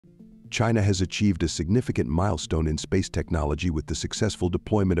China has achieved a significant milestone in space technology with the successful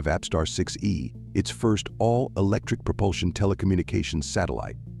deployment of APSTAR-6E, its first all-electric propulsion telecommunications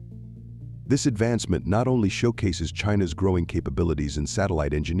satellite. This advancement not only showcases China's growing capabilities in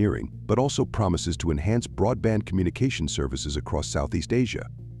satellite engineering, but also promises to enhance broadband communication services across Southeast Asia.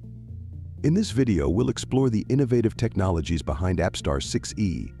 In this video, we'll explore the innovative technologies behind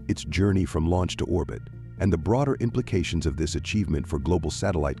APSTAR-6E, its journey from launch to orbit, and the broader implications of this achievement for global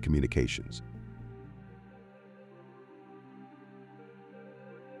satellite communications.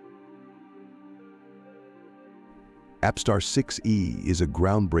 APSTAR-6E is a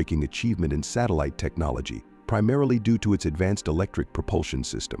groundbreaking achievement in satellite technology, primarily due to its advanced electric propulsion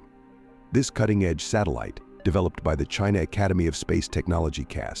system. This cutting-edge satellite, developed by the China Academy of Space Technology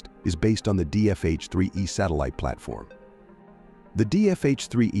CAST, is based on the DFH-3E satellite platform. The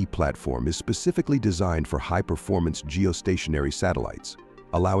DFH-3E platform is specifically designed for high-performance geostationary satellites,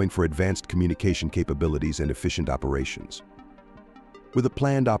 allowing for advanced communication capabilities and efficient operations. With a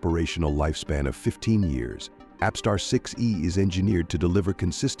planned operational lifespan of 15 years, APSTAR-6E is engineered to deliver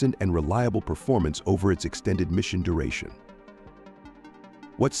consistent and reliable performance over its extended mission duration.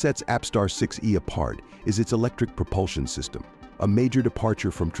 What sets APSTAR-6E apart is its electric propulsion system, a major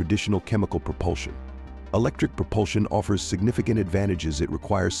departure from traditional chemical propulsion. Electric propulsion offers significant advantages. It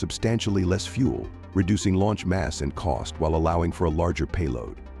requires substantially less fuel, reducing launch mass and cost while allowing for a larger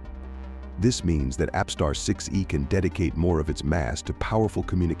payload. This means that APSTAR-6E can dedicate more of its mass to powerful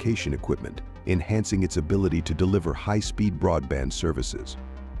communication equipment, enhancing its ability to deliver high-speed broadband services.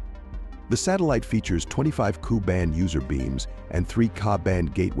 The satellite features 25 Ku-band user beams and 3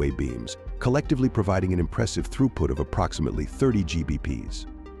 Ka-band gateway beams, collectively providing an impressive throughput of approximately 30 Gbps.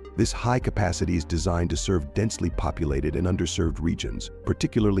 This high capacity is designed to serve densely populated and underserved regions,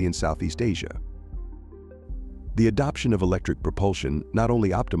 particularly in Southeast Asia. The adoption of electric propulsion not only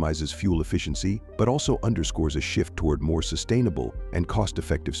optimizes fuel efficiency, but also underscores a shift toward more sustainable and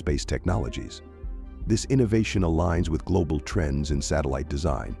cost-effective space technologies. This innovation aligns with global trends in satellite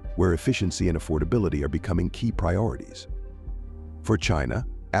design, where efficiency and affordability are becoming key priorities. For China,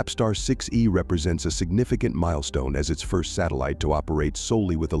 APSTAR-6E represents a significant milestone as its first satellite to operate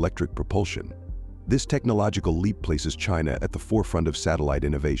solely with electric propulsion. This technological leap places China at the forefront of satellite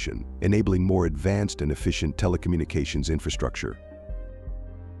innovation, enabling more advanced and efficient telecommunications infrastructure.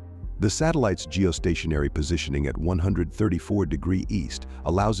 The satellite's geostationary positioning at 134 degrees east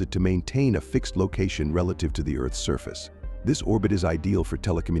allows it to maintain a fixed location relative to the Earth's surface. This orbit is ideal for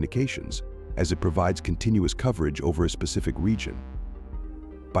telecommunications, as it provides continuous coverage over a specific region.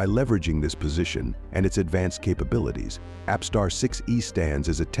 By leveraging this position and its advanced capabilities, APSTAR-6E stands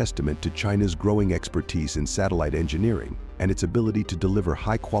as a testament to China's growing expertise in satellite engineering and its ability to deliver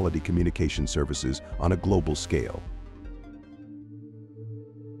high-quality communication services on a global scale.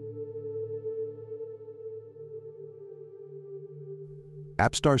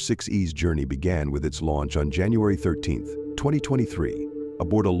 APSTAR-6E's journey began with its launch on January 13, 2023,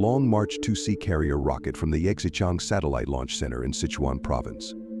 aboard a Long March 2C carrier rocket from the Yexichang Satellite Launch Center in Sichuan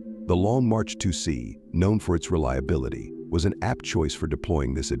Province. The Long March 2C, known for its reliability, was an apt choice for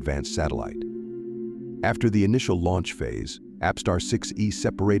deploying this advanced satellite. After the initial launch phase, APSTAR-6E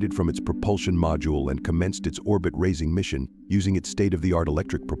separated from its propulsion module and commenced its orbit-raising mission using its state-of-the-art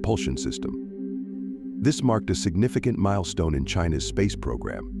electric propulsion system. This marked a significant milestone in China's space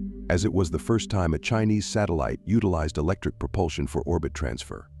program, as it was the first time a Chinese satellite utilized electric propulsion for orbit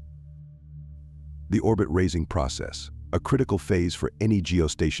transfer. The orbit-raising process, a critical phase for any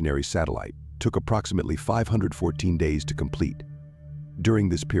geostationary satellite, took approximately 514 days to complete. During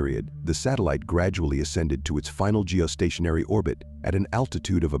this period, the satellite gradually ascended to its final geostationary orbit at an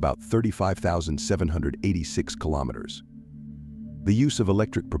altitude of about 35,786 kilometers. The use of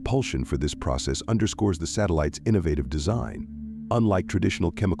electric propulsion for this process underscores the satellite's innovative design. Unlike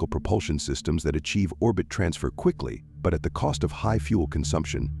traditional chemical propulsion systems that achieve orbit transfer quickly, but at the cost of high fuel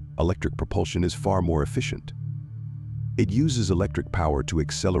consumption, electric propulsion is far more efficient. It uses electric power to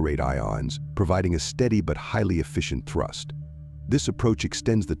accelerate ions, providing a steady but highly efficient thrust. This approach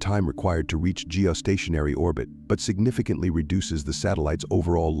extends the time required to reach geostationary orbit, but significantly reduces the satellite's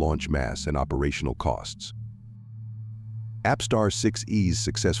overall launch mass and operational costs. APSTAR-6E's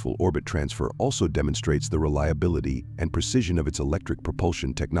successful orbit transfer also demonstrates the reliability and precision of its electric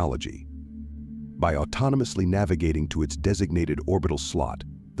propulsion technology. By autonomously navigating to its designated orbital slot,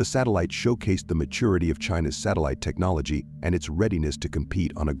 the satellite showcased the maturity of China's satellite technology and its readiness to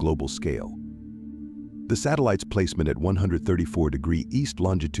compete on a global scale. The satellite's placement at 134 degrees east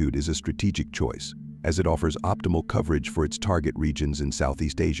longitude is a strategic choice, as it offers optimal coverage for its target regions in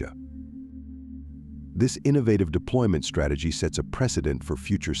Southeast Asia. This innovative deployment strategy sets a precedent for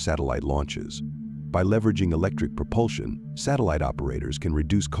future satellite launches. By leveraging electric propulsion, satellite operators can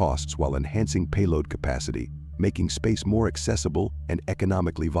reduce costs while enhancing payload capacity, making space more accessible and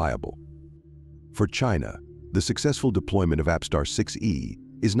economically viable. For China, the successful deployment of APSTAR-6E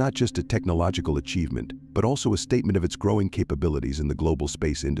is not just a technological achievement, but also a statement of its growing capabilities in the global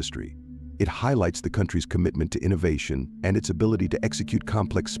space industry. It highlights the country's commitment to innovation and its ability to execute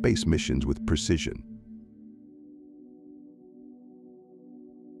complex space missions with precision.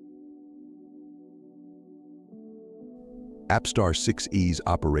 APSTAR-6E's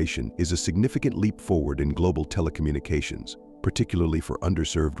operation is a significant leap forward in global telecommunications, particularly for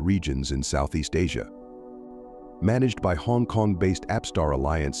underserved regions in Southeast Asia. Managed by Hong Kong-based APSTAR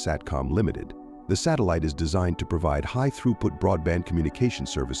Alliance Satcom Limited, the satellite is designed to provide high-throughput broadband communication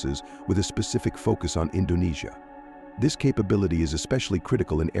services with a specific focus on Indonesia. This capability is especially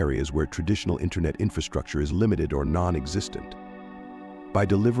critical in areas where traditional internet infrastructure is limited or non-existent. By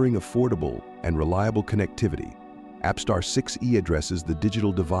delivering affordable and reliable connectivity, APSTAR-6E addresses the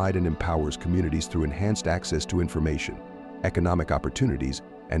digital divide and empowers communities through enhanced access to information, economic opportunities,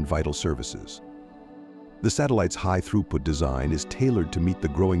 and vital services. The satellite's high-throughput design is tailored to meet the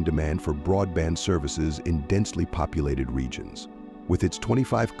growing demand for broadband services in densely populated regions. With its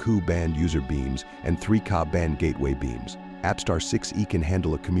 25 Ku-band user beams and 3 Ka-band gateway beams, APSTAR-6E can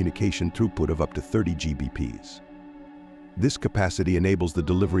handle a communication throughput of up to 30 Gbps. This capacity enables the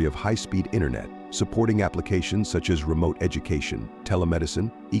delivery of high-speed internet, supporting applications such as remote education,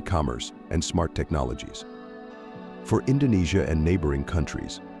 telemedicine, e-commerce, and smart technologies. For Indonesia and neighboring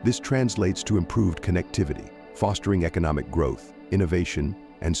countries, this translates to improved connectivity, fostering economic growth, innovation,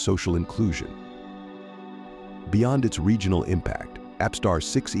 and social inclusion. Beyond its regional impact,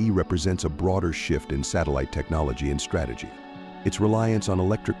 APSTAR-6E represents a broader shift in satellite technology and strategy. Its reliance on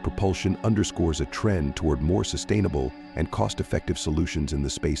electric propulsion underscores a trend toward more sustainable and cost-effective solutions in the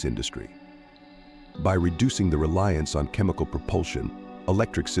space industry. By reducing the reliance on chemical propulsion,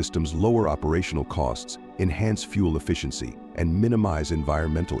 electric systems lower operational costs, enhance fuel efficiency, and minimize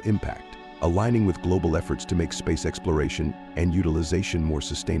environmental impact, aligning with global efforts to make space exploration and utilization more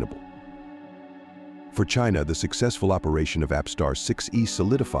sustainable. For China, the successful operation of APSTAR-6E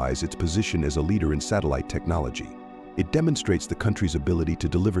solidifies its position as a leader in satellite technology. It demonstrates the country's ability to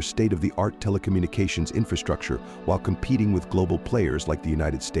deliver state-of-the-art telecommunications infrastructure while competing with global players like the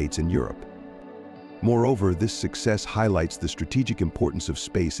United States and Europe. Moreover, this success highlights the strategic importance of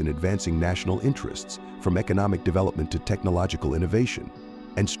space in advancing national interests, from economic development to technological innovation,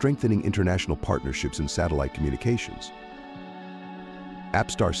 and strengthening international partnerships in satellite communications.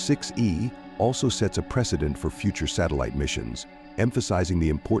 APSTAR-6E also sets a precedent for future satellite missions, emphasizing the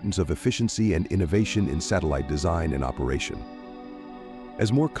importance of efficiency and innovation in satellite design and operation.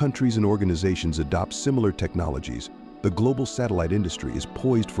 As more countries and organizations adopt similar technologies, the global satellite industry is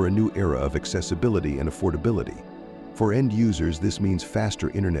poised for a new era of accessibility and affordability. For end users, this means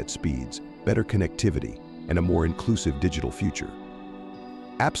faster internet speeds, better connectivity, and a more inclusive digital future.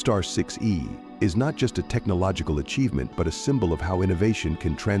 APSTAR-6E is not just a technological achievement, but a symbol of how innovation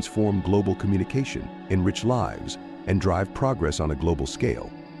can transform global communication, enrich lives, and drive progress on a global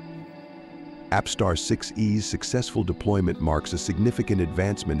scale. APSTAR-6E's successful deployment marks a significant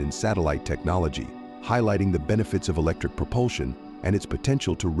advancement in satellite technology, highlighting the benefits of electric propulsion and its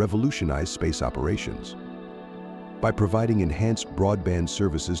potential to revolutionize space operations. By providing enhanced broadband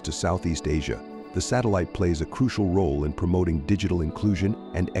services to Southeast Asia, the satellite plays a crucial role in promoting digital inclusion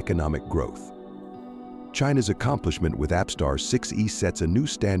and economic growth. China's accomplishment with APSTAR-6E sets a new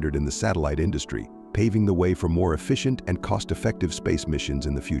standard in the satellite industry, paving the way for more efficient and cost-effective space missions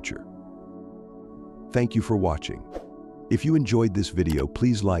in the future. Thank you for watching. If you enjoyed this video,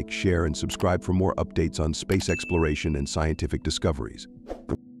 please like, share, and subscribe for more updates on space exploration and scientific discoveries.